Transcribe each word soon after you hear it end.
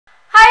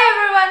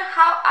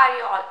are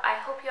you all? I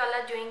hope you all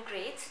are doing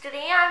great. So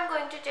today I am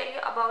going to tell you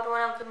about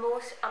one of the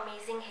most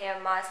amazing hair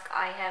masks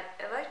I have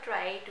ever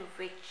tried,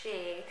 which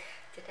is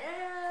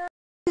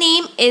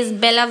name is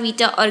Bella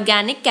Vita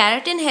Organic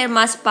Keratin Hair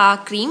Mask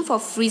Spa Cream for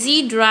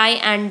frizzy, dry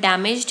and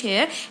damaged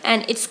hair,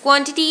 and its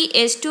quantity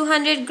is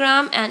 200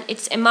 gram and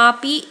its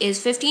MRP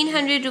is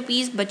 1500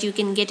 rupees, but you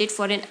can get it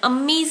for an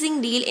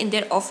amazing deal in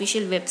their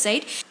official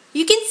website.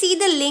 You can see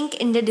the link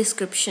in the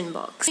description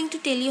box. I'm going to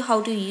tell you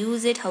how to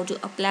use it, how to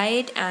apply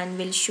it, and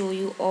will show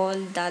you all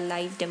the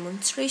live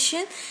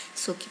demonstration.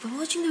 So keep on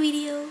watching the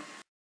video.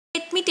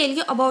 Let me tell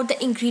you about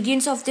the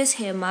ingredients of this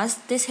hair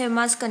mask. This hair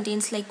mask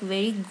contains like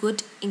very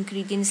good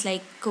ingredients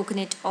like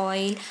coconut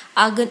oil,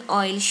 argan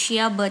oil,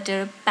 shea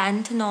butter,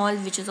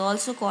 panthenol, which is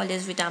also called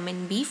as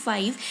vitamin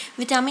B5,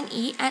 vitamin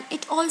E, and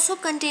it also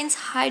contains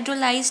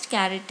hydrolyzed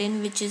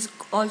keratin, which is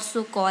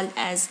also called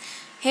as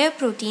hair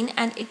protein,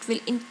 and it will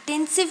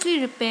intensively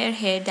repair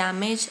hair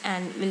damage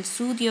and will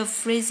soothe your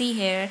frizzy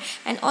hair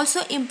and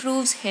also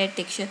improves hair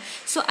texture.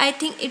 So I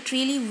think it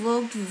really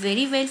worked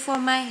very well for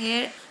my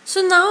hair.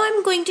 So now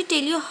I'm going to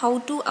tell you how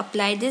to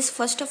apply this.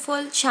 First of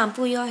all,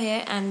 shampoo your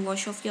hair and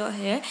wash off your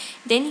hair.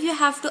 Then you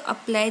have to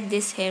apply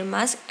this hair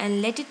mask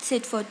and let it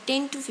sit for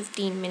 10 to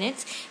 15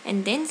 minutes.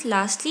 And then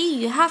lastly,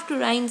 you have to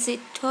rinse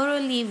it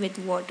thoroughly with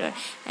water.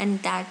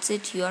 And that's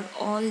it, you're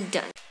all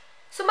done.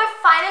 So my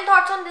final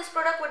thoughts on this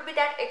product would be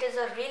that it is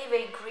a really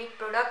very great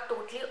product,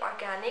 totally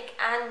organic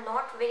and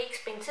not very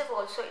expensive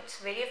also. It's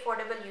very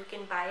affordable, you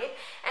can buy it.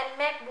 And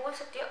मैं बोल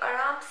सकती हूँ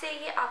आराम से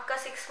ये आपका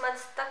 6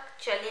 months तक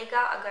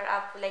चलेगा अगर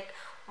आप like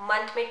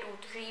month में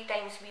 2-3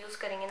 times भी use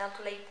करेंगे ना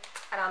तो like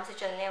आराम से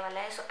चलने वाला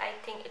है. So I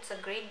think it's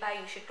a great buy.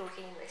 You should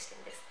totally invest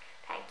in this.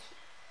 Thank you.